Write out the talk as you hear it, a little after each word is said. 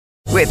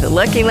With the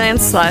Lucky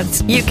Land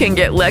Slots, you can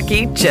get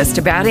lucky just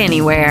about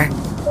anywhere.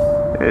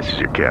 This is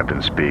your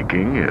captain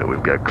speaking.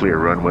 We've got clear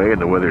runway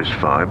and the weather's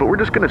fine, but we're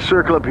just going to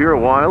circle up here a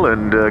while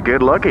and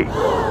get lucky.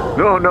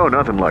 No,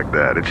 nothing like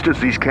that. It's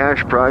just these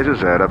cash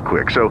prizes add up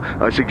quick. So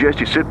I suggest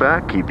you sit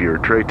back, keep your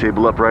tray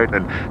table upright,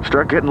 and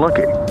start getting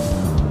lucky.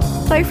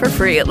 Play for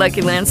free at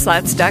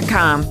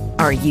LuckyLandSlots.com.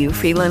 Are you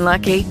feeling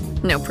lucky?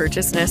 No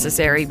purchase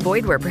necessary.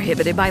 Void where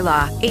prohibited by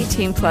law.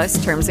 18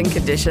 plus terms and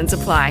conditions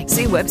apply.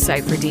 See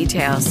website for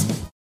details.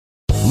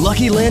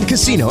 Lucky Land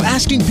Casino,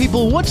 asking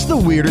people, what's the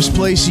weirdest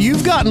place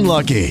you've gotten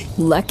lucky?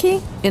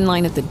 Lucky? In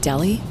line at the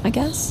deli, I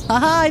guess?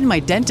 Aha, in my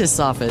dentist's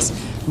office.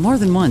 More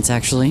than once,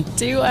 actually.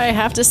 Do I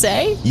have to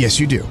say? Yes,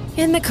 you do.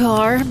 In the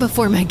car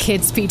before my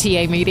kids'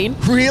 PTA meeting.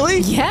 Really?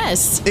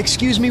 Yes.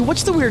 Excuse me,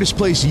 what's the weirdest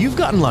place you've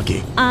gotten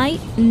lucky? I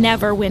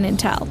never win and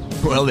tell.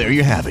 Well, there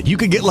you have it. You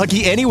can get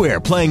lucky anywhere,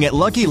 playing at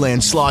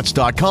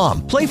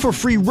LuckyLandSlots.com. Play for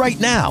free right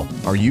now.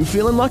 Are you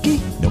feeling lucky?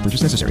 No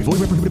purchase necessary. Void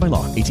where prohibited by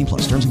law. 18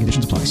 plus. Terms and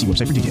conditions apply. See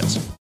website for details.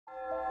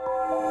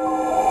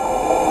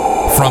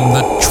 From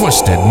the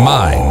twisted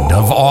mind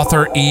of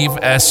author Eve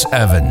S.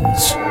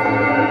 Evans.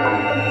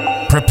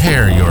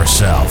 Prepare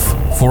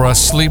yourself for a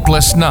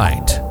sleepless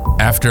night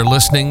after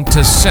listening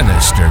to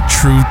sinister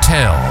true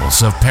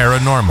tales of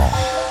paranormal.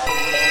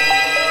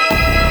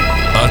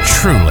 A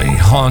truly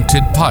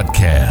haunted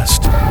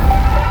podcast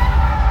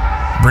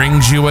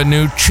brings you a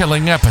new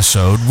chilling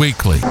episode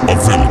weekly.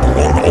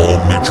 Available on all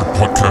major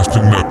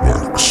podcasting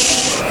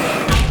networks.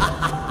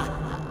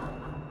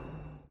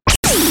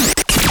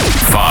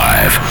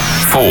 5,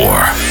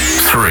 4,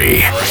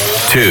 3,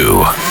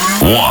 2,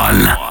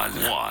 1.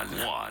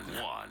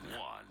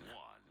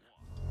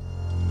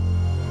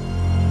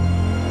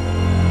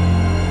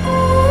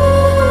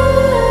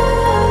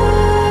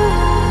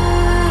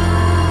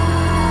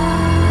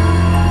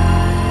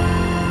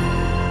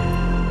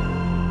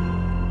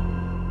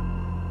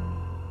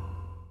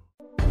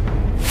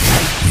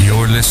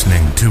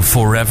 Listening to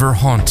Forever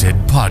Haunted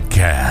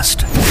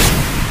Podcast,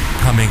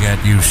 coming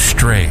at you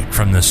straight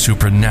from the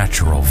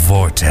supernatural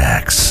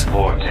vortex.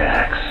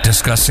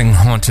 Discussing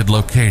haunted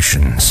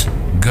locations,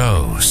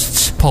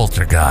 ghosts,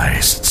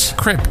 poltergeists,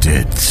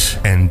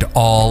 cryptids, and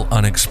all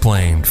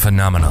unexplained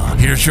phenomena.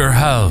 Here's your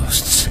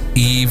hosts,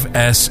 Eve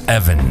S.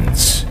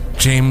 Evans,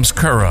 James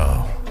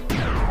Currow.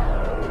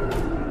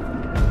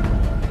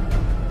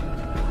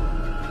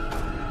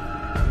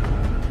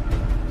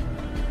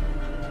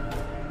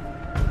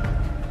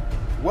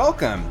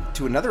 Welcome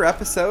to another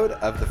episode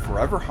of the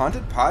Forever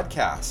Haunted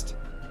Podcast.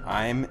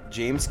 I'm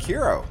James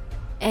Currow.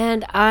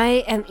 And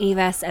I am Eve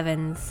S.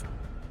 Evans.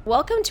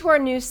 Welcome to our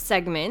new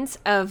segment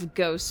of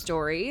Ghost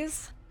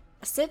Stories.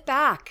 Sit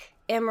back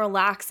and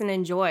relax and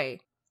enjoy,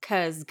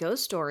 because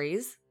Ghost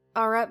Stories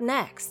are up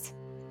next.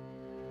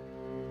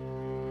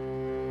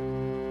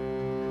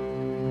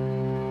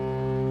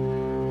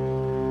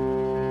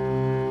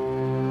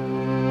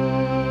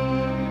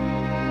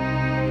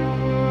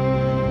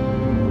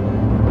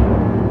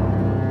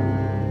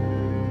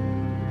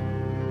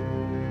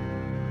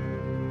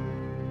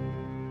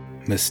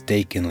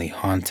 Mistakenly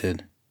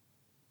haunted.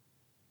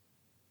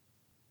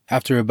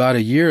 After about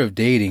a year of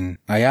dating,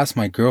 I asked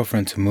my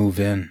girlfriend to move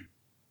in.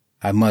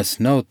 I must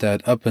note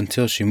that up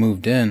until she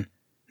moved in,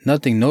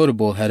 nothing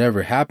notable had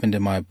ever happened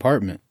in my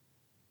apartment.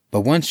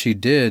 But once she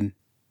did,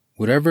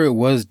 whatever it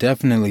was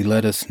definitely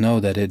let us know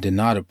that it did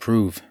not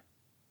approve.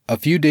 A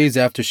few days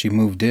after she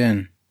moved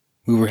in,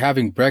 we were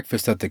having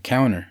breakfast at the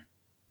counter.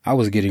 I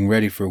was getting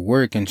ready for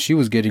work and she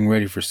was getting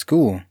ready for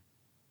school.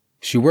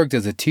 She worked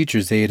as a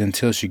teacher's aide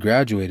until she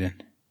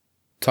graduated.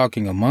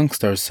 Talking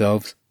amongst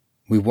ourselves,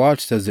 we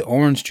watched as the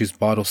orange juice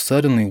bottle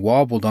suddenly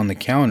wobbled on the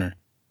counter.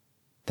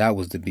 That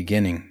was the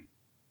beginning.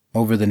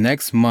 Over the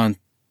next month,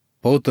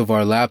 both of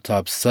our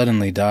laptops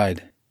suddenly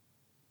died.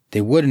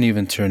 They wouldn't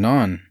even turn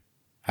on.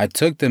 I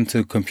took them to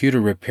a computer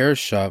repair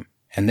shop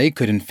and they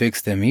couldn't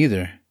fix them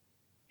either.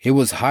 It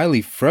was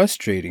highly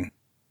frustrating.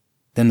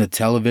 Then the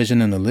television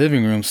in the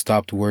living room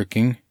stopped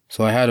working,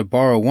 so I had to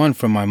borrow one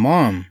from my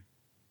mom.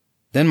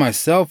 Then my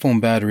cell phone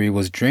battery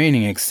was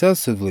draining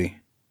excessively.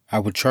 I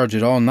would charge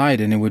it all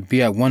night and it would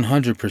be at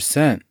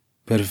 100%,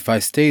 but if I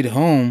stayed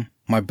home,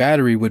 my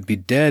battery would be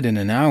dead in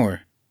an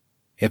hour.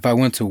 If I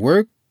went to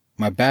work,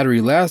 my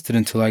battery lasted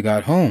until I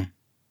got home.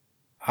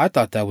 I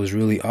thought that was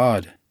really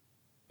odd.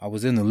 I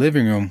was in the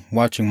living room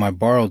watching my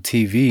borrowed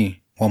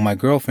TV while my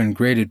girlfriend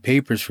graded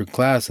papers for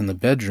class in the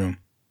bedroom.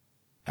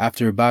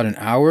 After about an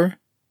hour,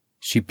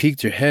 she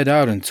peeked her head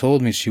out and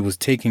told me she was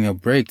taking a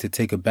break to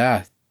take a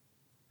bath.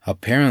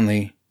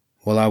 Apparently,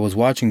 while I was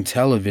watching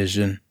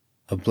television,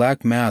 a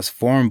black mass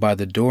formed by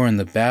the door in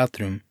the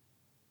bathroom,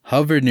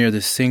 hovered near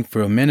the sink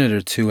for a minute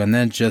or two and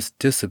then just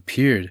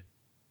disappeared.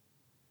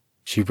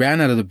 She ran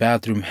out of the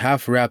bathroom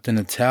half wrapped in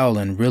a towel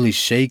and really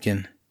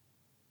shaken.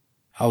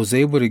 I was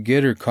able to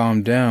get her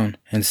calmed down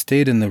and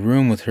stayed in the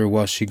room with her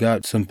while she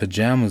got some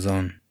pajamas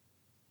on.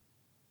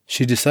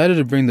 She decided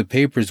to bring the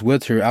papers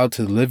with her out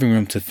to the living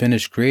room to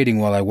finish grading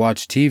while I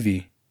watched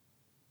TV.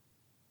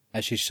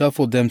 As she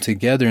shuffled them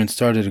together and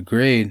started to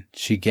grade,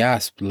 she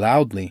gasped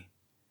loudly.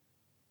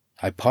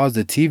 I paused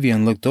the TV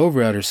and looked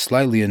over at her,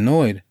 slightly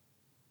annoyed.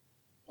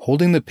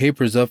 Holding the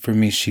papers up for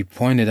me, she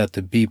pointed at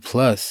the B+.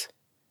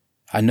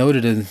 I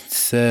noted and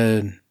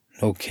said,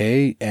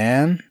 "Okay,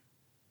 and?"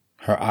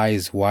 Her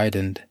eyes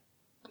widened.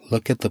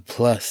 "Look at the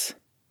plus."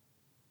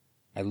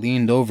 I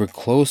leaned over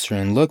closer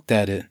and looked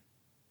at it.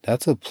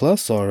 "That's a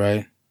plus, all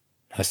right,"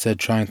 I said,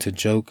 trying to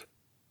joke.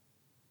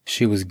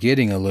 She was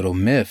getting a little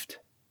miffed.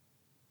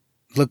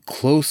 "Look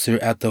closer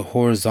at the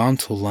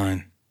horizontal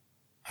line."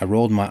 I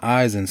rolled my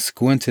eyes and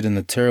squinted in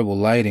the terrible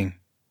lighting.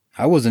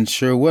 I wasn't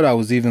sure what I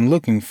was even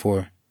looking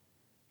for.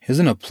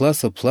 Isn't a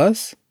plus a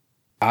plus?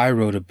 I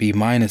wrote a B-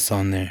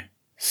 on there.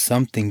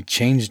 Something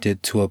changed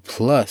it to a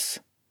plus.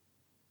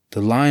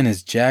 The line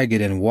is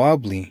jagged and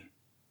wobbly.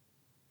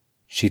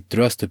 She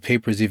thrust the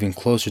papers even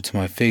closer to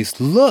my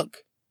face.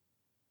 "Look!"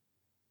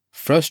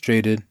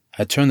 Frustrated,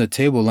 I turned the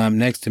table lamp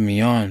next to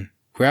me on,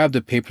 grabbed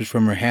the papers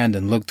from her hand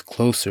and looked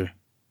closer.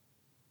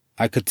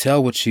 I could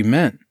tell what she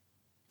meant.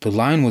 The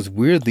line was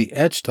weirdly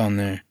etched on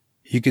there.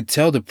 You could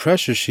tell the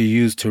pressure she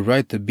used to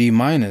write the B-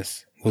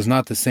 was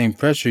not the same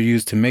pressure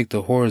used to make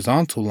the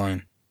horizontal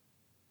line.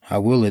 I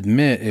will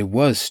admit it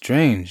was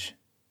strange.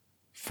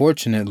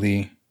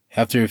 Fortunately,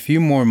 after a few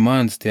more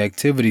months, the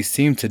activity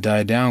seemed to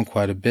die down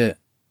quite a bit.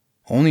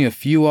 Only a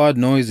few odd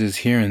noises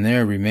here and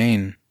there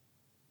remain.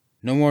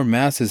 No more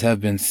masses have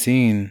been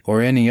seen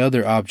or any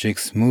other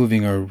objects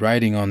moving or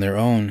writing on their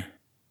own.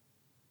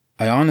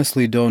 I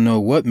honestly don't know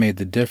what made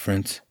the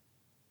difference.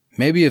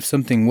 Maybe if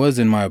something was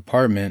in my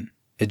apartment,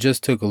 it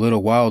just took a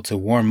little while to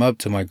warm up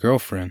to my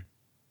girlfriend.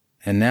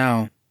 And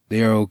now,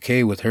 they are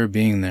okay with her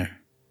being there.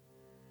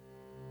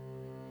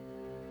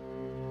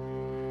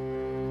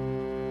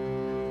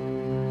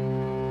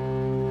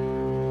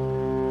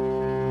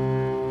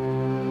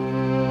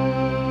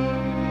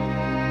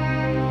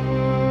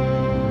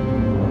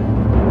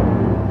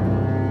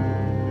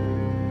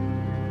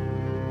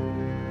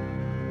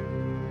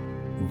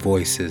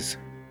 Voices.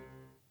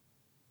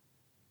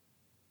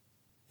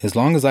 As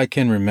long as I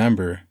can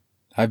remember,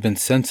 I've been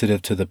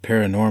sensitive to the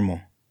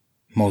paranormal,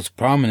 most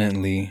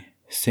prominently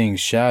seeing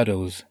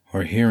shadows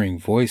or hearing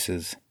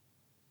voices.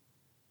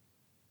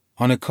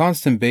 On a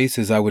constant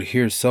basis, I would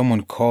hear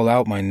someone call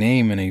out my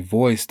name in a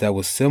voice that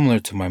was similar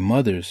to my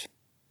mother's,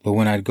 but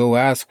when I'd go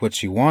ask what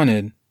she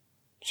wanted,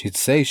 she'd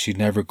say she'd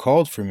never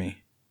called for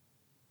me.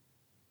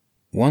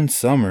 One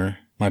summer,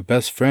 my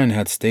best friend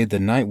had stayed the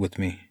night with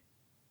me.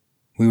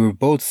 We were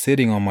both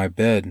sitting on my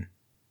bed,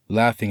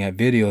 laughing at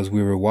videos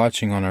we were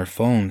watching on our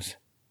phones.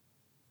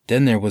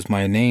 Then there was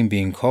my name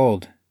being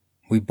called.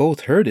 We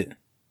both heard it.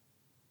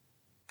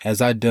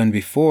 As I'd done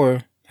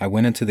before, I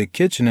went into the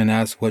kitchen and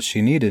asked what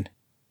she needed.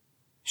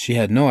 She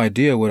had no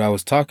idea what I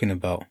was talking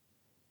about.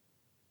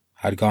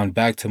 I'd gone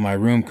back to my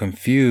room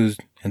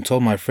confused and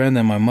told my friend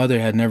that my mother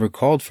had never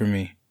called for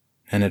me,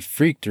 and it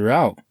freaked her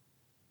out.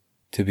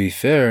 To be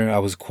fair, I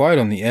was quite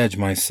on the edge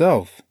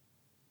myself.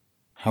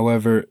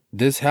 However,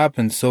 this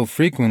happened so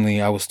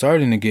frequently I was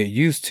starting to get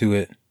used to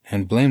it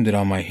and blamed it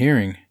on my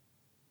hearing.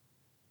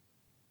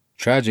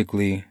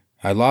 Tragically,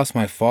 I lost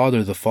my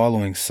father the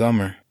following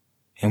summer,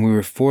 and we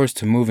were forced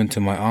to move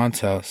into my aunt's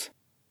house.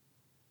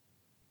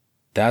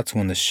 That's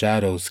when the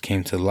shadows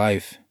came to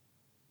life.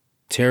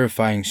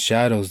 Terrifying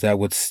shadows that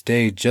would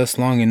stay just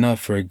long enough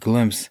for a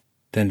glimpse,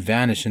 then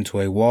vanish into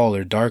a wall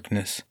or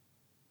darkness.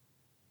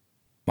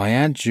 My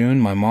Aunt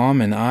June, my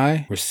mom, and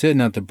I were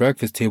sitting at the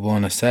breakfast table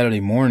on a Saturday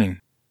morning.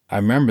 I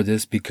remember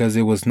this because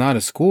it was not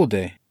a school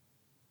day.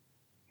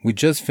 We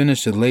just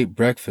finished a late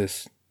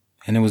breakfast,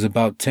 and it was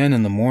about 10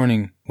 in the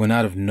morning when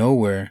out of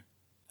nowhere,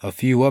 a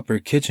few upper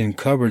kitchen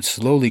cupboards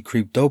slowly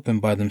creaked open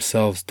by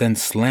themselves, then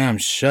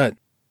slammed shut.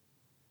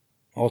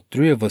 All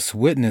three of us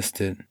witnessed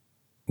it.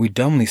 We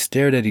dumbly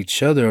stared at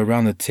each other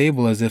around the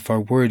table as if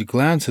our worried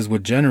glances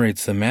would generate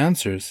some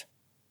answers.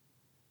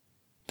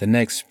 The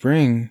next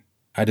spring,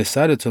 I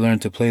decided to learn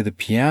to play the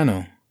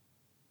piano.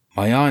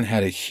 My aunt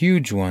had a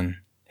huge one,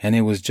 and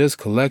it was just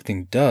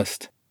collecting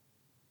dust.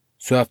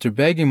 So after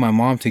begging my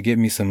mom to get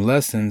me some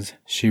lessons,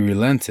 she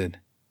relented.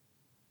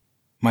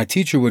 My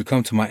teacher would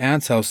come to my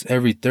aunt's house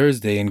every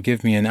Thursday and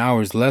give me an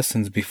hour's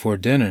lessons before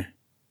dinner.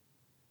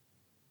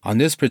 On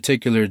this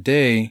particular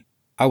day,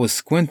 I was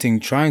squinting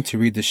trying to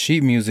read the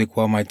sheet music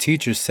while my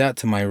teacher sat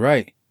to my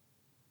right.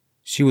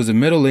 She was a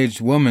middle-aged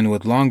woman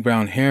with long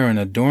brown hair and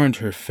adorned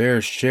her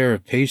fair share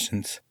of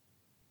patience.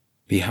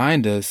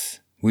 Behind us,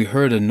 we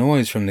heard a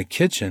noise from the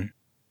kitchen.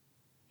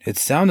 It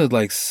sounded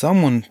like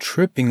someone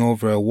tripping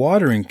over a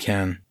watering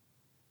can.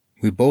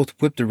 We both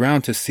whipped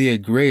around to see a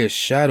grayish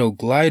shadow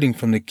gliding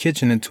from the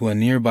kitchen into a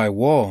nearby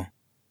wall.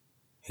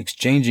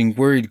 Exchanging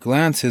worried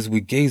glances, we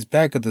gazed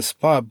back at the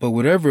spot, but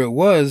whatever it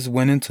was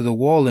went into the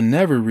wall and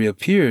never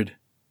reappeared.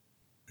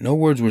 No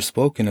words were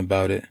spoken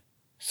about it,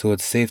 so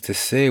it's safe to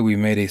say we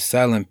made a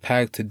silent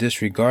pact to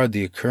disregard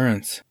the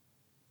occurrence.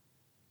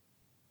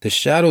 The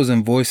shadows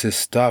and voices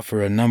stopped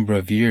for a number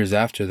of years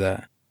after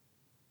that.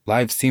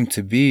 Life seemed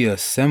to be a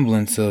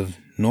semblance of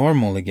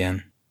normal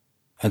again,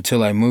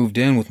 until I moved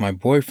in with my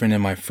boyfriend in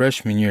my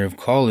freshman year of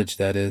college,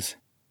 that is.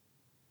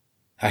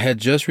 I had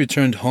just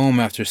returned home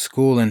after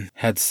school and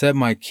had set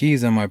my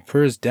keys and my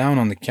purse down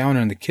on the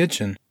counter in the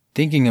kitchen,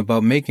 thinking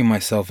about making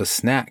myself a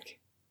snack.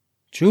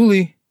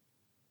 "Julie!"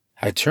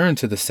 I turned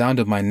to the sound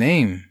of my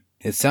name.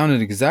 It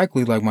sounded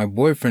exactly like my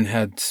boyfriend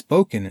had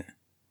spoken it.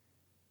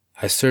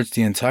 I searched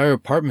the entire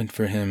apartment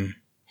for him,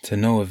 to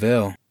no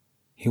avail.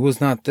 He was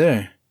not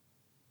there.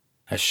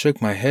 I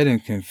shook my head in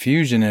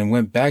confusion and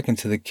went back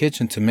into the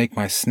kitchen to make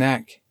my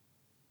snack.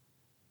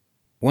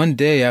 One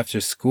day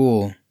after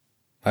school,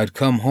 I'd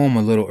come home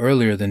a little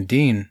earlier than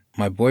Dean,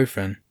 my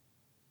boyfriend.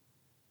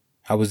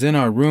 I was in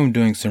our room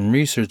doing some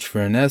research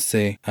for an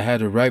essay I had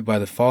to write by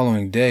the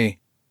following day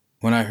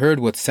when I heard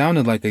what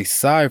sounded like a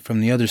sigh from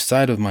the other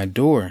side of my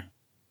door.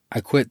 I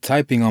quit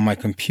typing on my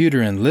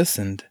computer and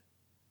listened.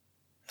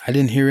 I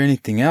didn't hear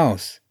anything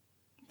else,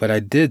 but I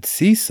did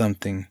see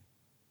something.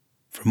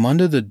 From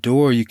under the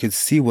door you could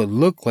see what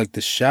looked like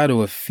the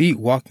shadow of feet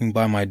walking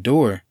by my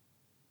door.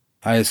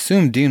 I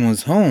assumed Dean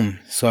was home,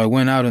 so I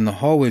went out in the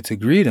hallway to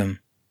greet him.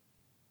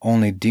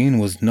 Only Dean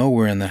was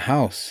nowhere in the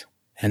house,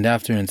 and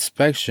after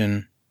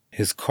inspection,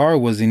 his car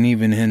wasn't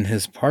even in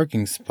his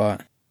parking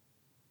spot.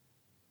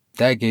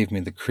 That gave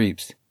me the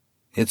creeps.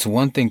 It's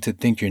one thing to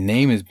think your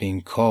name is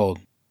being called.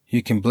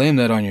 You can blame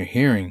that on your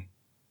hearing.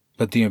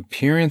 But the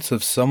appearance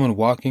of someone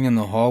walking in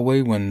the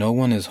hallway when no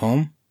one is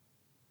home?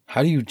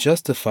 How do you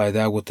justify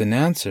that with an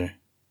answer?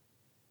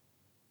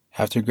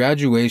 After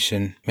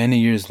graduation, many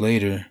years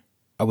later,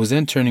 I was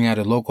interning at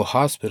a local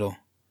hospital.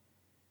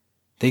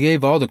 They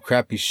gave all the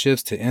crappy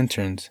shifts to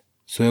interns,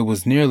 so it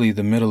was nearly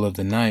the middle of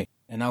the night,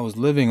 and I was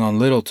living on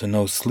little to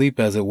no sleep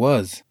as it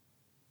was.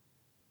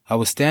 I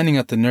was standing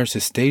at the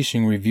nurse's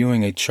station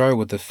reviewing a chart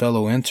with a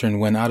fellow intern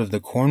when out of the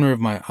corner of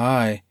my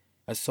eye,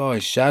 I saw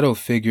a shadow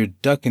figure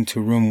duck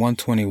into room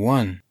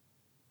 121.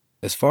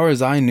 As far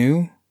as I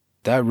knew,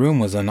 that room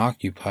was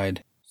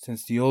unoccupied,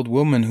 since the old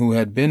woman who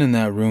had been in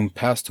that room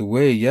passed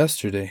away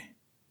yesterday.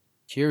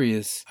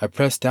 Curious, I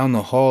pressed down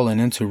the hall and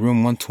into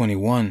room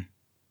 121.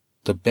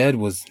 The bed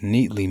was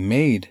neatly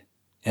made,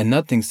 and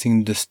nothing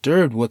seemed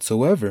disturbed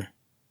whatsoever.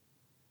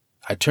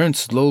 I turned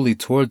slowly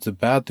towards the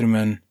bathroom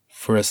and,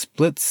 for a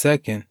split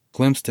second,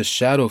 glimpsed a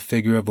shadow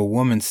figure of a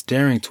woman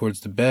staring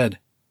towards the bed.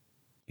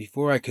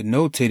 Before I could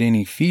notate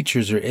any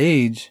features or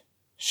age,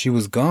 she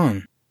was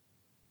gone.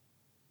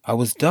 I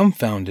was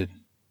dumbfounded.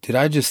 Did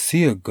I just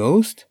see a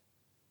ghost?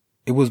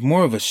 It was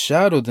more of a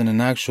shadow than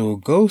an actual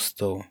ghost,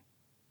 though.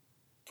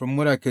 From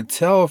what I could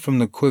tell from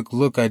the quick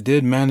look I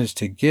did manage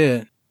to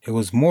get, it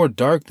was more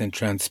dark than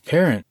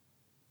transparent,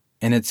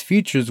 and its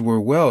features were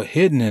well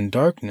hidden in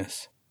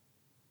darkness.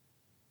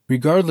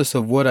 Regardless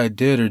of what I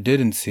did or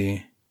didn't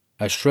see,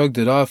 I shrugged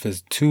it off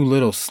as too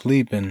little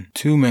sleep and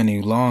too many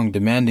long,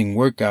 demanding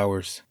work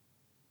hours.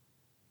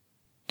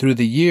 Through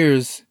the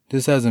years,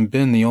 this hasn't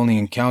been the only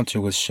encounter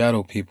with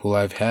shadow people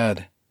I've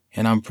had,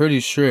 and I'm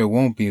pretty sure it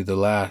won't be the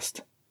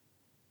last.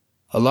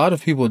 A lot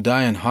of people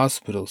die in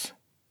hospitals.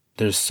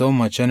 There's so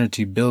much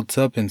energy built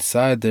up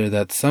inside there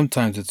that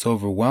sometimes it's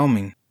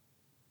overwhelming.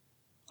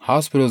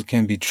 Hospitals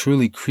can be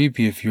truly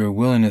creepy if you're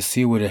willing to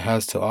see what it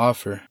has to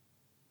offer.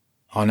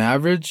 On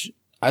average,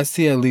 I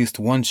see at least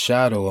one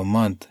shadow a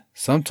month,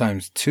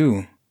 sometimes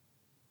two.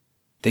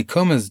 They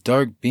come as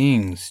dark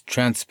beings,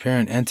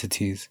 transparent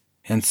entities,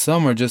 and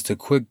some are just a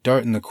quick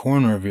dart in the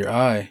corner of your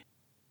eye.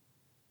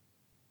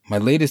 My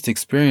latest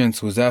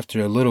experience was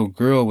after a little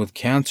girl with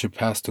cancer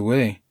passed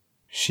away.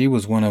 She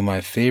was one of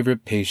my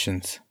favorite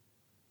patients.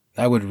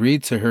 I would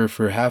read to her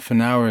for half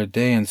an hour a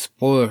day and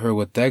spoil her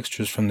with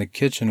extras from the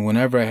kitchen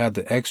whenever I had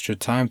the extra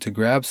time to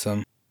grab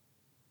some.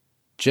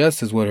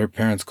 Jess is what her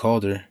parents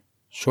called her,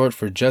 short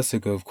for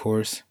Jessica, of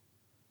course.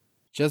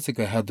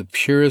 Jessica had the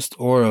purest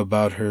aura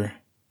about her,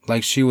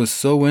 like she was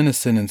so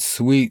innocent and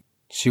sweet,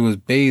 she was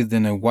bathed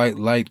in a white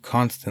light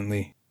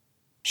constantly.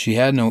 She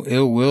had no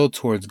ill will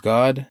towards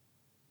God.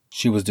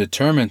 She was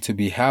determined to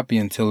be happy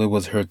until it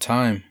was her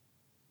time.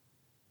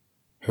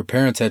 Her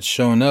parents had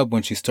shown up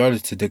when she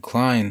started to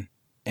decline,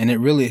 and it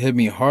really hit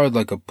me hard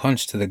like a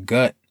punch to the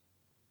gut.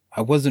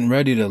 I wasn't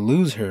ready to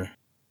lose her.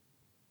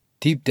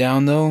 Deep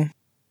down, though,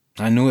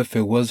 I knew if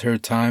it was her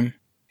time,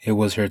 it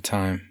was her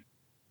time.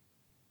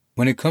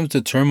 When it comes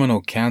to terminal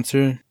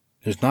cancer,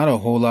 there's not a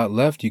whole lot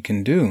left you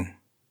can do.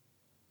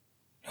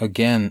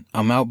 Again,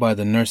 I'm out by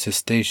the nurse's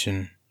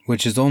station,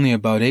 which is only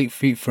about 8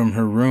 feet from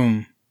her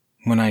room,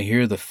 when I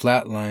hear the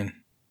flatline.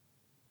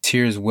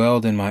 Tears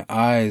welled in my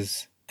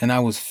eyes, and I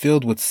was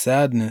filled with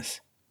sadness.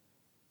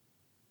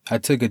 I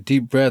took a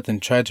deep breath and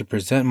tried to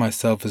present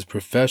myself as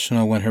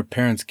professional when her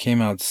parents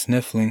came out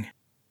sniffling.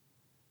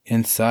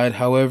 Inside,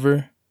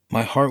 however,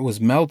 my heart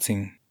was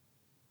melting.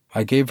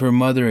 I gave her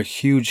mother a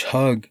huge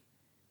hug,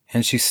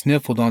 and she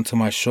sniffled onto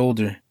my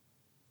shoulder.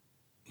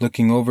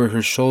 Looking over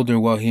her shoulder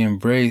while he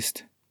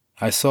embraced,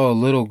 I saw a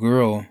little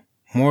girl,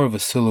 more of a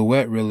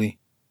silhouette really,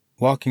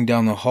 walking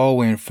down the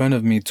hallway in front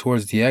of me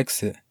towards the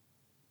exit.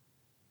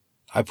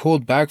 I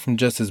pulled back from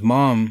Jess's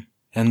mom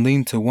and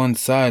leaned to one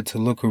side to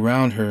look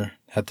around her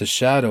at the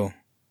shadow.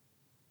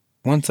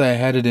 Once I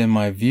had it in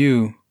my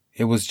view,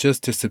 it was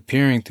just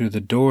disappearing through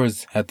the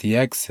doors at the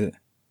exit.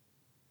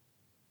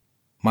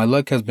 My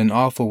luck has been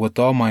awful with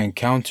all my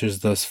encounters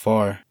thus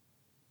far.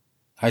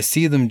 I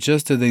see them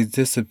just as they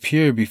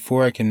disappear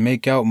before I can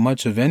make out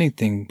much of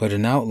anything but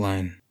an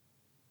outline.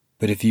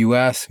 But if you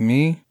ask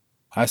me,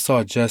 I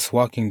saw Jess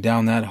walking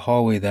down that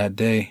hallway that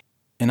day,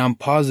 and I'm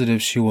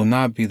positive she will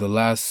not be the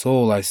last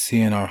soul I see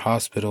in our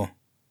hospital.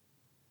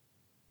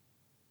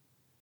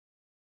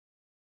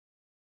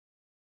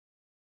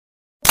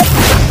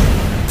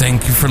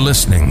 Thank you for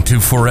listening to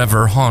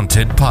Forever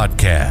Haunted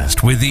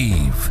Podcast with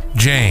Eve,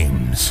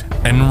 James,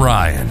 and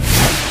Ryan.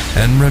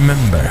 And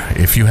remember,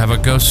 if you have a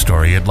ghost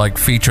story you'd like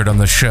featured on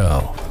the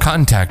show,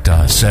 contact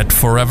us at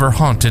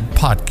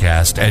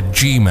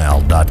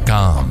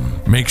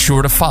foreverhauntedpodcast@gmail.com. Make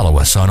sure to follow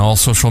us on all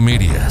social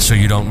media so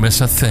you don't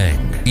miss a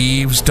thing.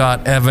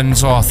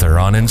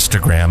 Eves.evansauthor on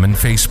Instagram and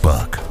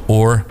Facebook,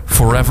 or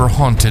Forever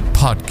Haunted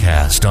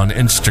Podcast on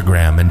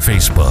Instagram and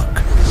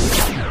Facebook.